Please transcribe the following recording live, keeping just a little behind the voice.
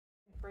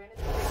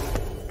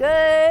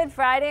Good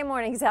Friday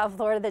morning, South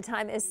Florida. The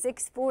time is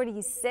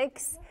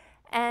 6:46.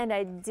 And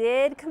I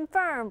did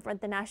confirm for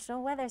the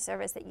National Weather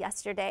Service that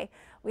yesterday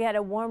we had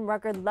a warm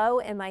record low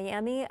in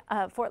Miami,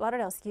 Fort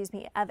Lauderdale,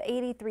 of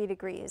 83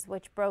 degrees,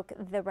 which broke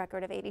the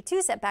record of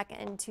 82 set back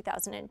in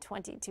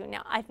 2022.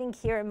 Now, I think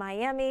here in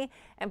Miami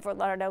and Fort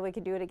Lauderdale, we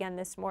could do it again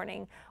this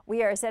morning.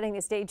 We are setting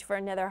the stage for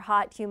another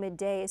hot, humid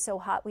day. So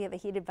hot, we have a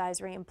heat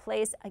advisory in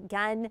place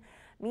again,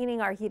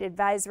 meaning our heat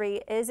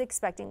advisory is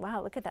expecting,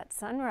 wow, look at that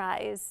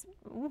sunrise.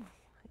 Ooh.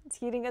 It's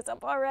heating us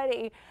up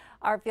already.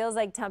 Our feels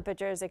like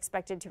temperature is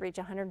expected to reach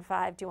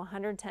 105 to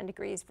 110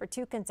 degrees for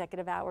 2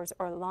 consecutive hours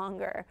or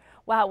longer.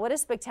 Wow, what a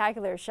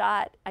spectacular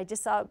shot. I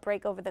just saw it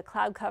break over the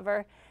cloud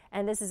cover,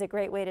 and this is a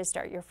great way to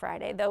start your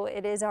Friday, though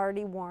it is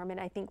already warm, and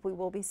I think we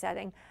will be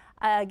setting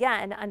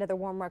again another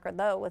warm record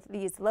low with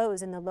these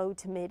lows in the low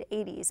to mid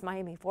 80s.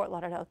 Miami, Fort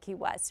Lauderdale, Key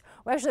West.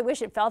 We actually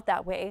wish it felt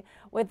that way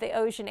with the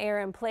ocean air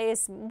in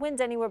place.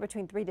 Winds anywhere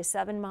between 3 to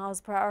 7 miles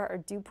per hour. Our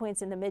dew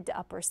points in the mid to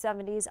upper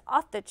 70s.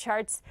 Off the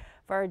charts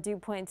for our dew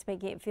points,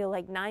 making it feel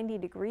like 90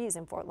 degrees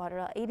in Fort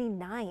Lauderdale,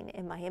 89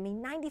 in Miami,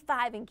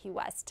 95 in Key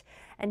West,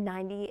 and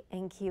 90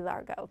 in Key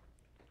Largo.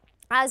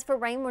 As for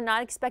rain, we're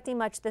not expecting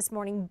much this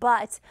morning,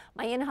 but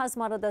my in-house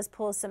model does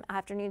pull some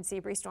afternoon sea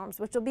breeze storms,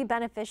 which will be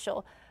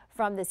beneficial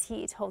from this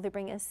heat, hopefully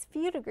bring us a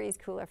few degrees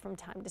cooler from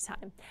time to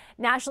time.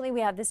 Nationally, we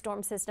have the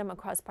storm system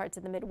across parts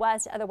of the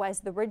Midwest.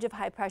 Otherwise, the ridge of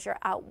high pressure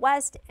out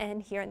west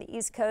and here on the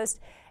East Coast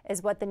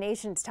is what the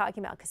nation's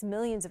talking about, because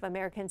millions of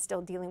Americans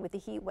still dealing with the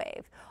heat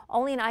wave.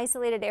 Only an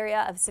isolated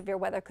area of severe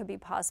weather could be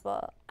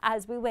possible.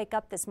 As we wake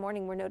up this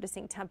morning, we're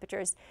noticing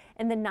temperatures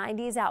in the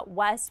 90s out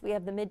west. We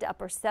have the mid to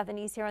upper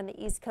 70s here on the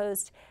East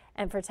Coast,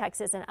 and for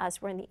Texas and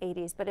us, we're in the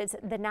 80s. But it's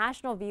the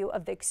national view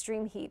of the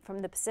extreme heat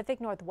from the Pacific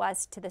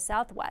Northwest to the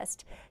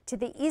Southwest to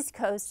the East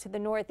Coast to the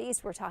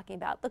Northeast we're talking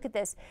about. Look at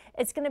this.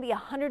 It's going to be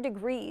 100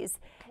 degrees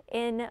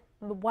in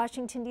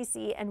Washington,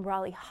 D.C. and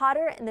Raleigh,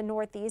 hotter in the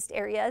Northeast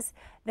areas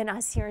than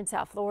us here in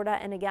South Florida.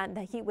 And again,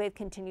 the heat wave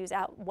continues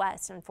out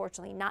west,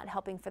 unfortunately not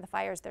helping for the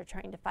fires they're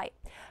trying to fight.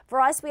 For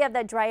us, we have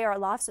that dry air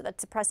aloft, so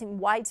that's suppressing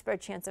widespread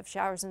chance of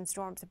showers and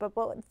storms. But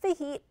with the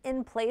heat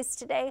in place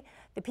today,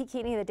 the peak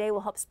heating of the day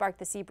will help spark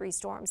the sea breeze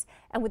storms.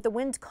 And with the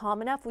winds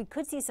calm enough, we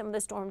could see some of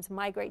the storms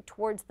migrate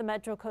towards the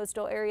metro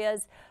coastal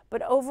areas.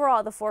 But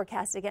overall, the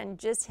forecast, again,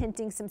 just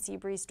hinting some sea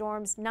breeze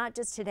storms, not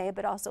just today,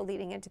 but also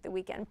leading into the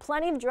weekend.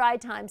 Plenty of dry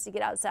times to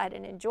get outside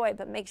and enjoy,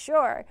 but make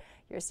sure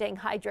you're staying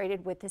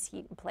hydrated with this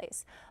heat in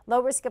place.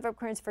 Low risk of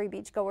occurrence for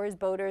beachgoers,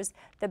 boaters.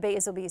 The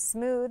bays will be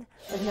smooth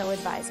with no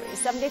advisory.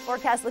 7-day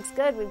forecast looks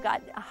good. We've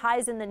got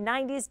highs in the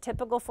 90s,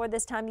 typical for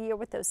this time of year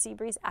with those sea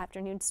breeze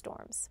afternoon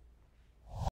storms.